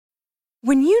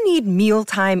When you need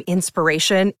mealtime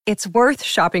inspiration, it's worth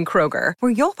shopping Kroger,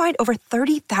 where you'll find over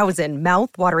 30,000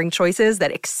 mouth-watering choices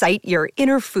that excite your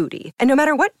inner foodie. And no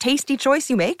matter what tasty choice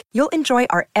you make, you'll enjoy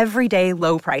our everyday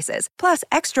low prices, plus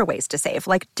extra ways to save,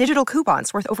 like digital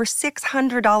coupons worth over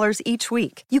 $600 each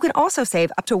week. You can also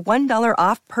save up to $1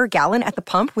 off per gallon at the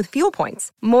pump with fuel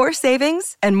points. More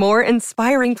savings and more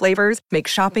inspiring flavors make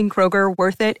shopping Kroger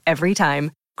worth it every time.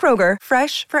 Kroger,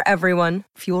 fresh for everyone.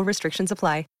 Fuel restrictions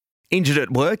apply. Injured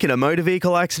at work in a motor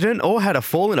vehicle accident or had a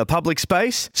fall in a public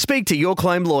space? Speak to Your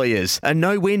Claim Lawyers, a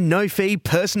no-win, no-fee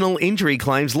personal injury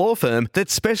claims law firm that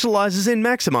specialises in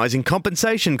maximising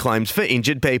compensation claims for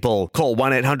injured people. Call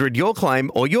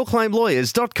 1-800-YOUR-CLAIM or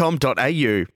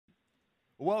yourclaimlawyers.com.au.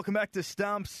 Welcome back to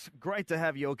Stumps. Great to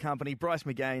have your company. Bryce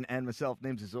McGain and myself,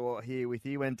 Nims Azor, here with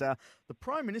you. And the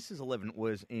Prime Minister's 11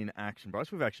 was in action,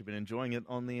 Bryce. We've actually been enjoying it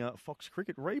on the Fox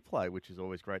Cricket replay, which is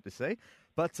always great to see.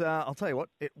 But I'll tell you what,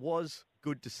 it was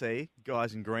good to see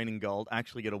guys in green and gold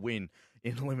actually get a win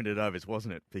in limited overs,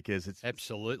 wasn't it? Because it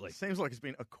seems like it's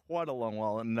been quite a long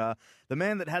while. And the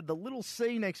man that had the little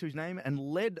C next to his name and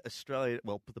led Australia,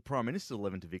 well, the Prime Minister's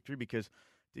 11 to victory, because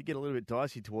did get a little bit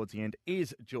dicey towards the end,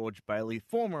 is George Bailey,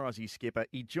 former Aussie skipper.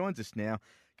 He joins us now.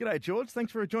 G'day, George.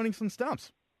 Thanks for joining us on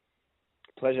Stumps.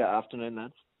 Pleasure. Afternoon,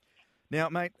 lads. Now,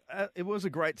 mate, it was a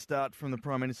great start from the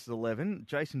Prime Minister's 11.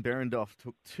 Jason Behrendorff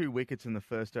took 2 wickets in the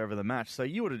first over of the match, so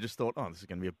you would have just thought, oh, this is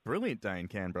going to be a brilliant day in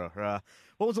Canberra.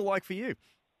 What was it like for you?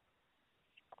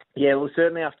 Yeah, well,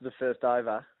 certainly after the first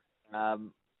over,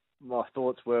 my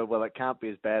thoughts were, well, it can't be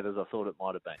as bad as I thought it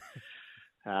might have been.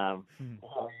 You're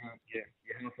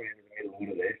halfway into the middle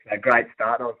order there. So great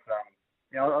start. I was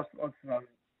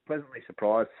pleasantly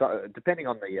surprised. So, depending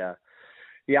on the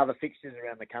other fixtures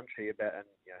around the country about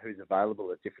who's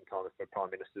available at different times for Prime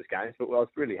Minister's games, but I was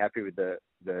really happy with the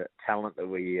talent that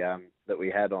we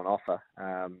had on offer.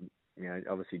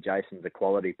 Obviously Jason's a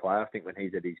quality player. I think when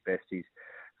he's at his best, he's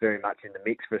very much in the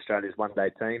mix for Australia's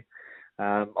one-day team.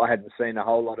 I hadn't seen a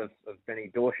whole lot of Benny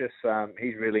Dorcas.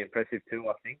 He's really impressive too,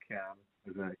 I think.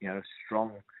 As a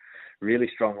really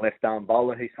strong left-arm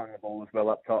bowler. He swung the ball as well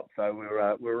up top. So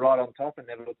we're right on top and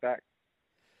never looked back.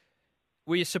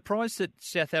 Were you surprised that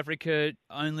South Africa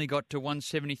only got to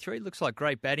 173? Looks like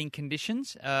great batting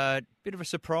conditions. Bit of a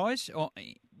surprise,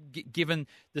 given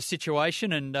the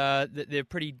situation and their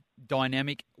pretty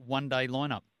dynamic one-day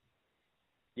lineup.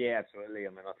 Yeah, absolutely. I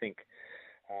mean, I think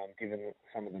given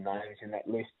some of the names in that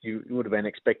list, you would have been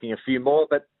expecting a few more,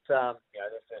 but they're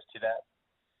first to that.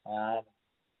 On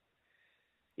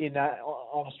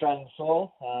Australian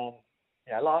soil,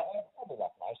 probably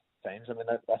like most teams. I mean,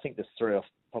 I think there's three or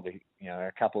probably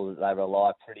a couple that they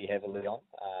rely pretty heavily on,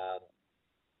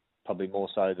 probably more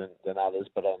so than others.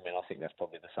 But I mean, I think that's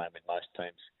probably the same with most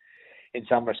teams in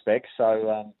some respects.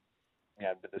 So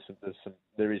but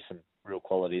there is some real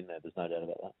quality in there. There's no doubt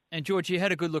about that. And George, you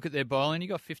had a good look at their bowling. You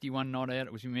got 51 not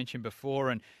out, as we mentioned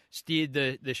before, and steered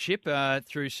the ship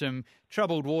through some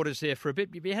troubled waters there for a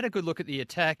bit. You had a good look at the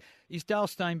attack. Is Dale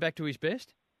Steyn back to his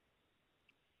best?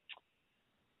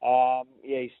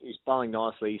 He's bowling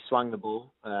nicely. He swung the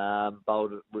ball,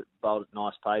 bowled at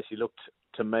nice pace. He looked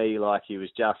to me like he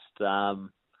was just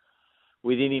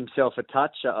within himself a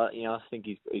touch. I think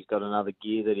he's got another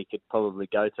gear that he could probably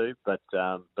go to, but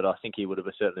I think he would have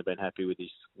certainly been happy with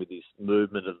his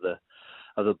movement of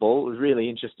the ball. It was really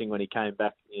interesting when he came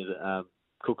back.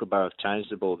 Kookaburra have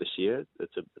changed the ball this year.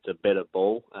 It's a better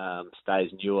ball.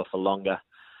 Stays newer for longer,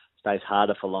 stays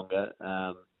harder for longer.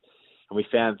 And we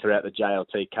found throughout the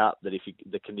JLT Cup that if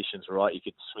the conditions were right, you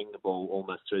could swing the ball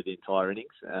almost through the entire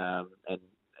innings.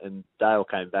 And Dale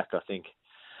came back, I think,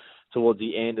 towards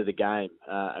the end of the game,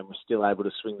 and was still able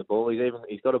to swing the ball.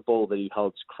 He's got a ball that he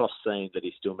holds cross seam that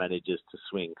he still manages to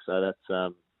swing. So that's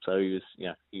so he was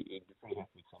he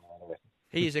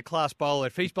He is a class bowler.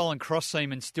 If he's bowling cross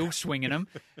seam and still swinging them,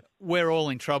 we're all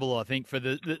in trouble, I think, for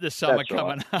the summer that's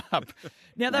coming right. up.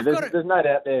 Now there's no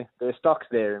doubt their stocks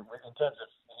there in terms of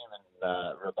him and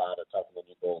Rabada taking the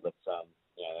new ball. That's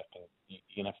you're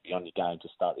gonna have to be on your game to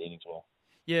start the innings well.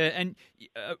 Yeah, and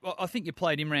I think you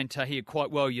played Imran Tahir quite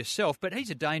well yourself, but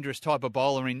he's a dangerous type of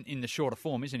bowler in the shorter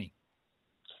form, isn't he?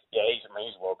 Yeah, he's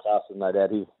world class, and no doubt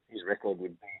his record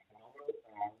would be phenomenal.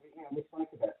 We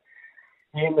spoke about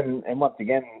him, and once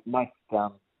again, most a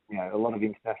lot of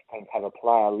international teams have a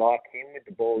player like him with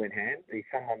the ball in hand. He's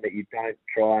someone that you don't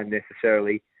try and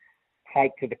necessarily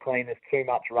take to the cleaners too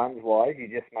much runs-wise. You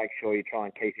just make sure you try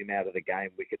and keep him out of the game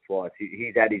wickets-wise.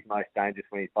 He's at his most dangerous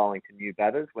when he's bowling to new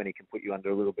batters, when he can put you under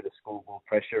a little bit of scoreboard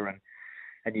pressure and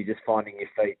you're just finding your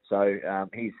feet. So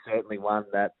he's certainly one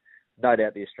that no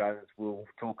doubt the Australians will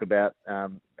talk about,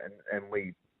 and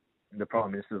we the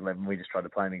Prime Minister's 11, we just tried to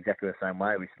play him exactly the same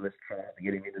way. We said, let's try to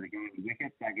get him into the game with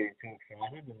wickets, don't get him too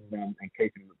excited, and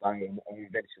keep him at bay, and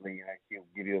eventually he'll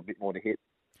give you a bit more to hit.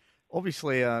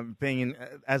 Obviously, being in,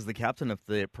 as the captain of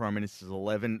the Prime Minister's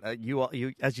 11, you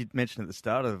as you mentioned at the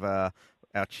start of our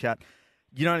chat,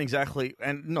 you don't exactly,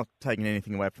 and not taking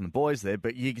anything away from the boys there,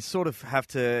 but you sort of have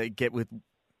to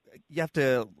you have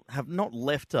to have not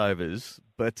leftovers,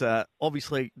 but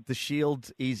obviously the Shield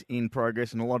is in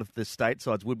progress and a lot of the state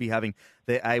sides would be having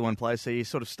their A1 players, so you're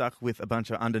sort of stuck with a bunch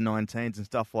of under-19s and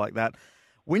stuff like that.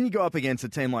 When you go up against a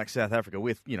team like South Africa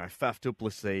with, Faf du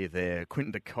Plessis there,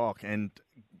 Quinton de Kock, and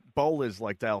bowlers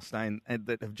like Dale Steyn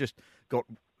that have just got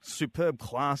superb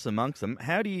class amongst them,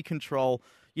 how do you control,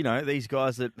 these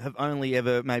guys that have only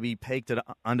ever maybe peaked at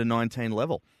under-19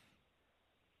 level?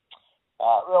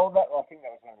 I think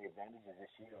that was one of the advantages this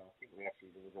year. I think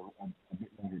there was a bit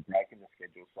more of a break in the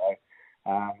schedule. So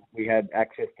we had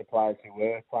access to players who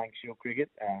were playing Shield cricket.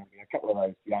 A couple of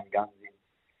those young guns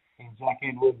in Jack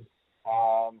Edwards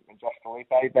and Josh Felipe,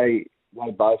 they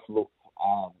both looked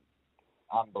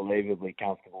unbelievably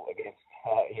comfortable against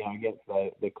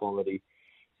the quality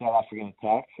South African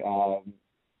attack. I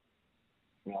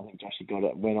think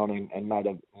Joshy went on and made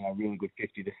a really good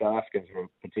 50. The South Africans were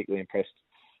particularly impressed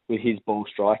with his ball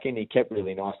striking. He kept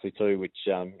really nicely too, which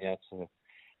it's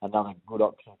another good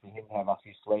option for him to have up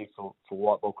his sleeve for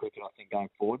white ball cricket, I think, going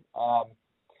forward.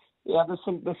 There's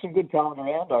some good talent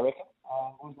around, I reckon.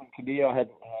 Usman Khadir, I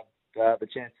hadn't had the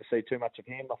chance to see too much of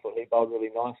him. I thought he bowled really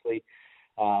nicely.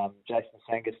 Jason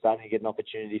Sanga's starting to get an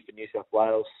opportunity for New South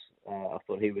Wales. I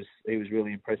thought he was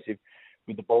really impressive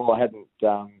with the ball. I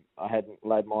hadn't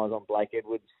laid my eyes on Blake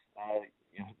Edwards.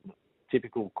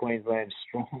 Typical Queensland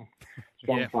strong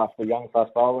fast for young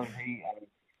fast bowler. And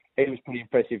he was pretty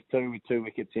impressive too, with 2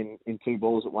 wickets in 2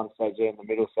 balls at one stage there in the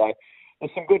middle. So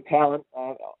there's some good talent.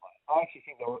 I actually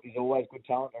think there is always good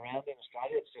talent around in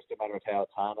Australia. It's just a matter of how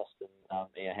it's harnessed and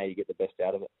how you get the best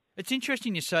out of it. It's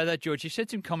interesting you say that, George. You said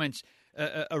some comments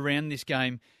around this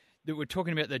game that we're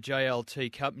talking about the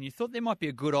JLT Cup, and you thought there might be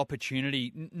a good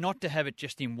opportunity not to have it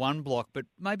just in one block, but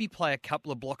maybe play a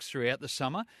couple of blocks throughout the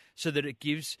summer so that it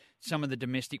gives some of the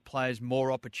domestic players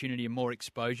more opportunity and more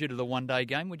exposure to the one-day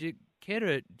game. Would you care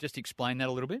to just explain that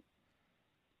a little bit?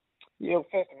 Yeah, well,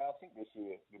 first, I think this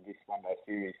year with this one-day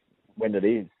series, when it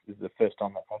is the first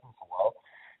time that's happened for a while.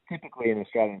 Typically in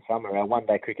Australian summer, our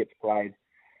one-day cricket's played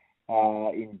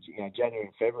in January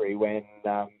and February when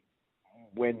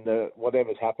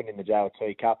whatever's happened in the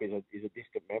JLT Cup is a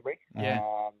distant memory. Yeah.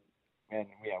 And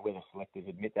whether selectors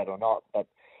admit that or not, but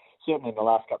certainly in the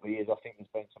last couple of years, I think there's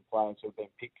been some players who have been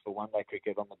picked for one-day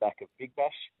cricket on the back of Big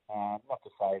Bash. Not to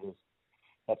say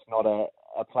that's not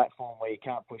a platform where you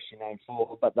can't push your name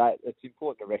forward, but it's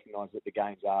important to recognise that the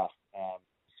games are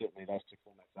certainly those 2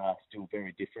 formats are still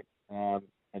very different,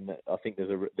 and that I think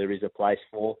there is a place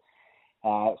for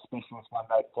specialist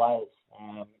one-day players.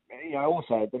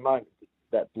 Also at the moment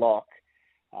that block,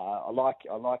 I like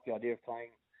the idea of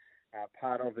playing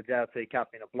part of the JLT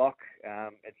Cup in a block.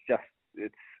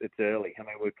 It's early. I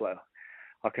mean,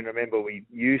 I can remember we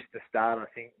used to start, I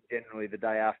think, generally the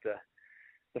day after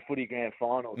the footy grand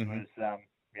finals. Mm-hmm.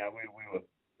 We were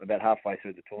about halfway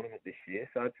through the tournament this year,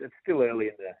 so it's still early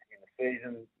in the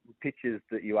season. Pitches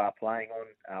that you are playing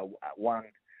on, one,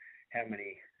 how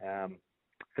many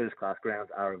first class grounds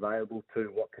are available,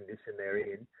 2, what condition they're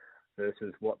in,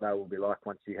 versus what they will be like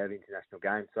once you have international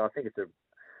games. So I think it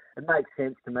makes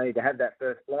sense to me to have that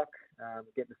first block,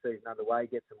 get the season underway,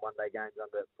 get some one-day games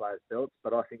under players' belts.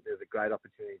 But I think there's a great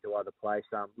opportunity to either play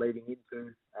some leading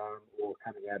into or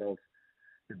coming out of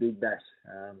the Big Bash.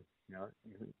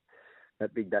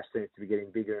 That Big Bash seems to be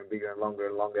getting bigger and bigger and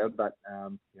longer, but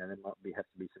there might have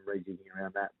to be some rejigging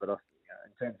around that. But in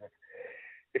terms of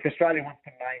if Australia wants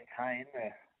to maintain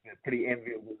a pretty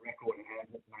enviable record it has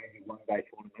at major one-day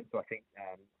tournaments,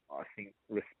 I think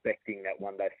respecting that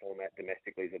one-day format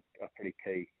domestically is a pretty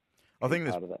key. I think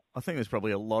there's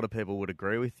probably a lot of people would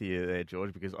agree with you there,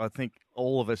 George, because I think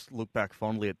all of us look back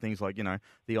fondly at things like,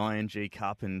 the ING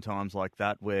Cup and times like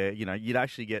that where, you'd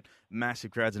actually get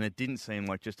massive crowds and it didn't seem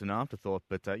like just an afterthought.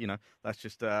 But, that's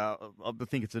just, I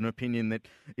think it's an opinion that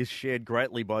is shared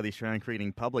greatly by the Australian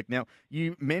cricketing public. Now,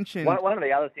 you mentioned... One of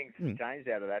the other things that's changed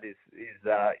out of that is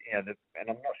and I'm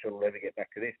not sure we'll ever get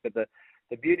back to this, but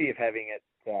the beauty of having it...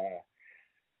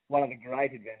 one of the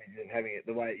great advantages of having it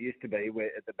the way it used to be, where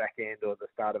at the back end or the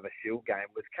start of a Shield game,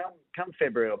 was come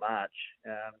February or March,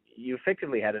 you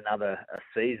effectively had a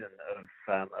season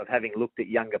of having looked at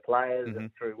younger players, mm-hmm.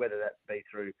 and through whether that be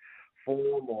through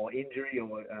form or injury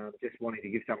or just wanting to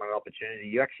give someone an opportunity.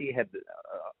 You actually had,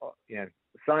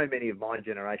 so many of my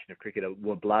generation of cricketer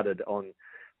were blooded on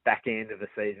back end of the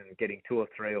season, getting 2 or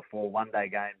 3 or 4 one-day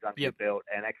games under your Yep. belt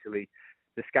and actually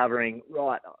discovering,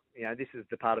 right, this is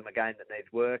the part of my game that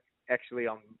needs work. Actually,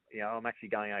 I'm actually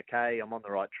going okay. I'm on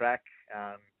the right track.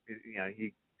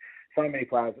 So many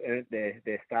players earned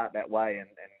their start that way and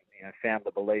found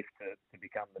the belief to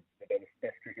become the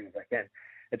best cricketers they can.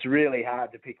 It's really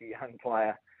hard to pick a young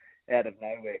player out of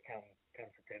nowhere come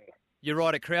September. You're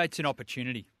right. It creates an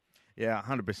opportunity. Yeah,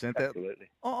 100%. Absolutely.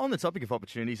 On the topic of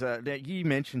opportunities, now you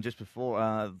mentioned just before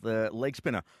the leg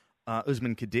spinner,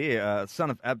 Usman Khadir, son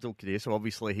of Abdul Khadir, so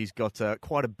obviously he's got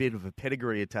quite a bit of a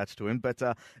pedigree attached to him. But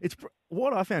it's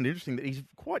what I found interesting that he's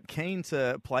quite keen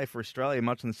to play for Australia,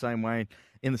 much in the same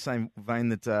vein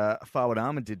that Fawad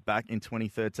Ahmed did back in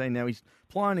 2013. Now he's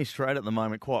playing his straight at the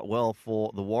moment quite well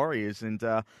for the Warriors, and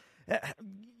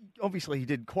obviously he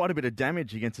did quite a bit of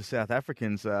damage against the South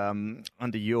Africans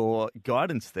under your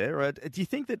guidance there. Do you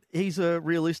think that he's a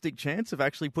realistic chance of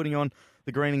actually putting on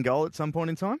the green and gold at some point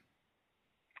in time?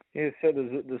 Yeah, so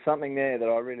there's something there that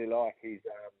I really like. He's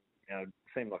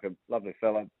seemed like a lovely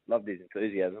fella. Loved his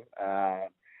enthusiasm.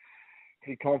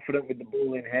 He's confident with the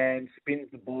ball in hand, spins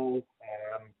the ball.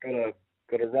 Got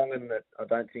a wrong in that I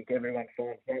don't think everyone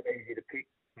finds that easy to pick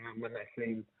when they see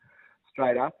him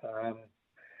straight up.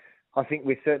 I think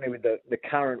with the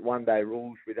current one-day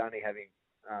rules, with only having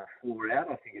 4 out,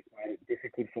 I think it's made it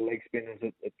difficult for leg spinners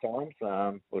at times.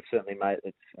 Or certainly made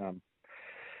it's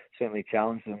certainly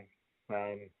challenged them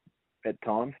at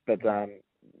times. But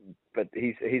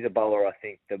he's a bowler. I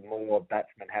think the more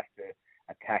batsmen have to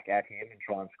attack at him and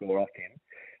try and score off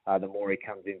him, the more he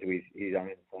comes into his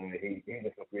own. So he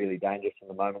just looked really dangerous from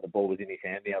the moment the ball was in his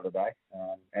hand the other day.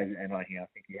 And I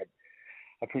think he had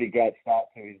a pretty great start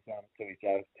to his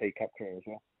JST Cup career as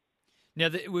well. Now,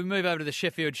 we move over to the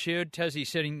Sheffield Shield. Tassie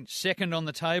sitting second on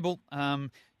the table,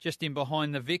 just in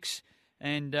behind the Vicks.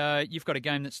 And you've got a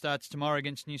game that starts tomorrow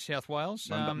against New South Wales.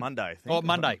 Monday, I think. Oh,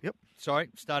 Monday. Yep. Sorry,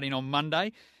 starting on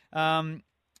Monday. A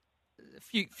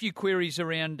few queries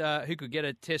around who could get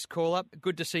a test call-up.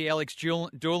 Good to see Alex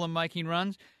Doolan making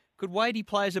runs. Could Wadey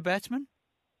play as a batsman?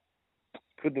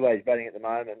 Good the way he's batting at the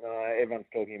moment. Everyone's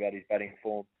talking about his batting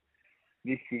form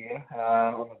this year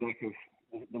on the back of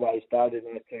the way he started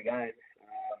in the 2 games.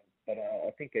 But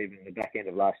I think even the back end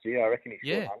of last year, I reckon he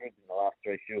scored 100 in the last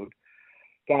 3 Shield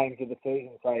games of the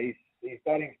season. So his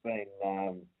batting's been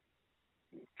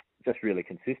just really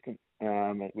consistent,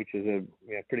 which is a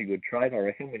pretty good trait, I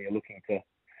reckon, when you're looking to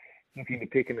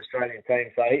pick an Australian team.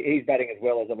 So he's batting as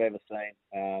well as I've ever seen,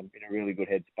 in a really good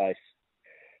headspace.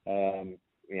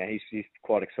 He's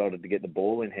quite excited to get the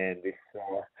ball in hand this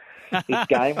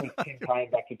game with Tim Payne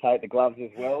back to take the gloves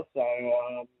as well.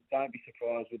 So don't be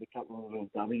surprised with a couple of little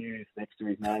W's next to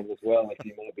his name as well, if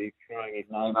he might be throwing his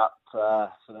name up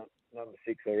for the number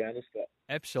 6 all-rounder spot.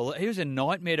 Absolutely. He was a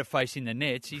nightmare to face in the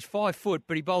nets. He's 5 foot,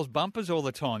 but he bowls bumpers all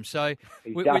the time. So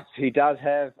he does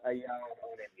have a yarn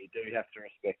on him. You do have to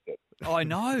respect it. I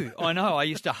know. I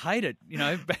used to hate it,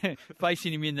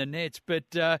 facing him in the nets.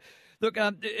 But look,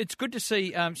 it's good to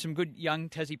see some good young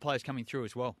Tassie players coming through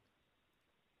as well.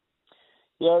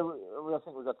 Yeah, I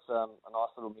think we've got a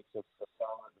nice little mix of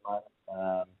talent at the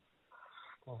moment.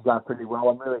 He's going pretty well.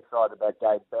 I'm really excited about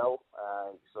Gabe Bell.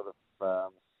 He sort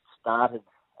of started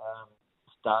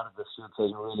the Shield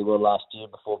season really well last year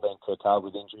before being curtailed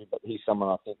with injury, but he's someone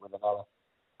I think with another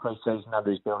pre-season under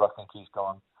his belt, I think he's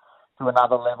gone to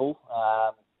another level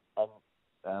and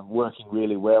working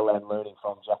really well and learning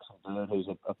from Jackson Bird, who's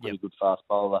a pretty good fast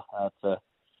bowler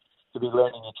to be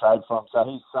learning your trade from. So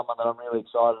he's someone that I'm really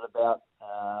excited about.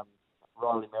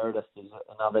 Riley Meredith is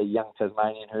another young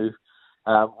Tasmanian who,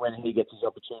 when he gets his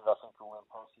opportunity, I think will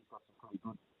impress. He's got some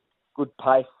pretty good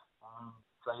pace.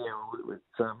 So yeah,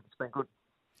 it's been good.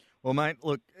 Well, mate,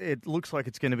 look, it looks like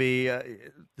it's going to be...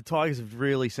 the Tigers have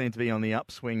really seemed to be on the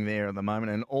upswing there at the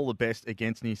moment, and all the best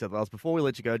against New South Wales. Before we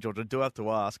let you go, George, I do have to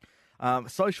ask,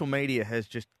 social media has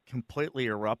just completely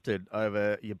erupted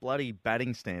over your bloody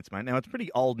batting stance, mate. Now, it's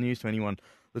pretty old news to anyone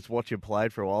that's watched you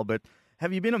played for a while, but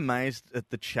have you been amazed at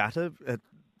the chatter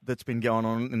that's been going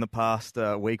on in the past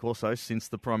week or so since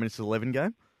the Prime Minister's 11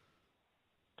 game?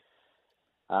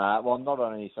 Well, I'm not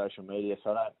on any social media,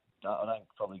 so I don't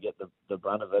probably get the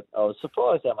brunt of it. I was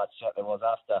surprised how much chat there was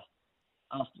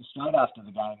straight after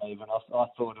the game. Even I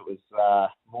thought it was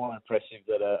more impressive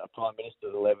that a Prime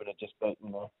Minister's 11 had just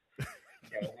beaten a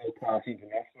world-class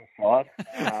international side.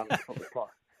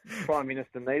 The Prime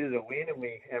Minister needed a win,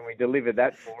 and we delivered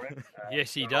that for him.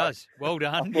 Yes, he does. Well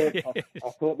done. I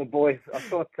thought the boys. I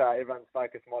thought everyone's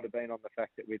focus might have been on the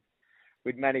fact that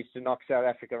we'd managed to knock South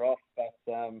Africa off, but.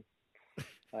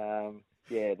 I'm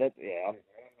not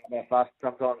that fast.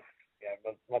 Sometimes,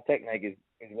 my technique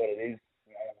is what it is.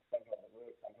 Sometimes it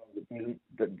works, sometimes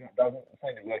it doesn't. It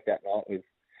seemed to work that night. We've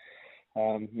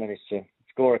managed to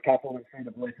score a couple and send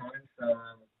the boys home. So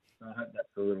I hope that's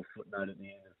a little footnote at the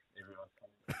end of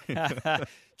everyone's comment.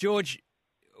 George,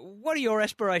 what are your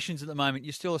aspirations at the moment?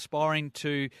 You're still aspiring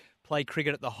to play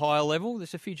cricket at the higher level.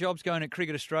 There's a few jobs going at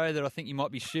Cricket Australia that I think you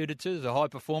might be suited to. There's a high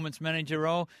performance manager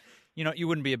role. You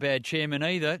wouldn't be a bad chairman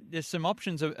either. There's some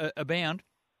options abound.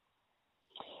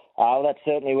 Well, that's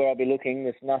certainly where I'll be looking.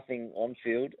 There's nothing on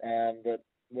field that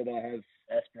I have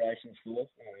aspirations for.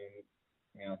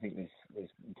 I think there's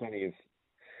plenty of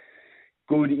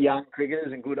good young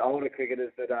cricketers and good older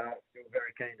cricketers that are still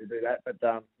very keen to do that. But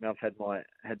I've had my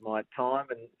time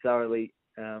and thoroughly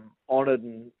honoured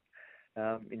and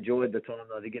enjoyed the time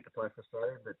that I did get to play for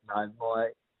Australia. But no,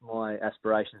 my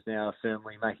aspirations now are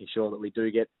firmly making sure that we do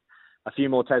get a few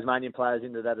more Tasmanian players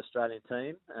into that Australian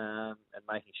team and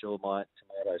making sure my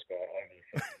tomatoes grow over.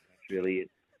 That's really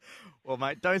it. Well,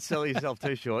 mate, don't sell yourself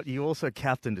too short. You also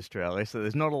captained Australia, so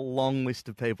there's not a long list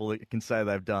of people that can say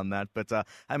they've done that. But,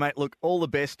 hey, mate, look, all the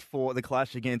best for the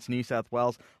clash against New South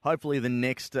Wales. Hopefully the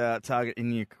next target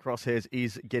in your crosshairs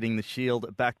is getting the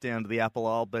Shield back down to the Apple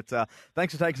Isle. But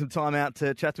thanks for taking some time out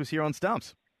to chat to us here on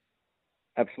Stumps.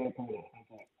 Absolutely.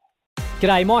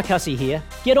 G'day, Mike Hussey here.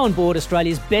 Get on board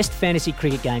Australia's best fantasy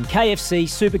cricket game, KFC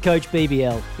Supercoach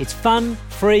BBL. It's fun,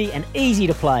 free and easy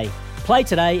to play. Play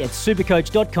today at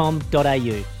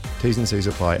supercoach.com.au. T's and C's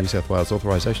apply. New South Wales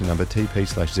authorisation number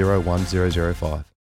TP/01005.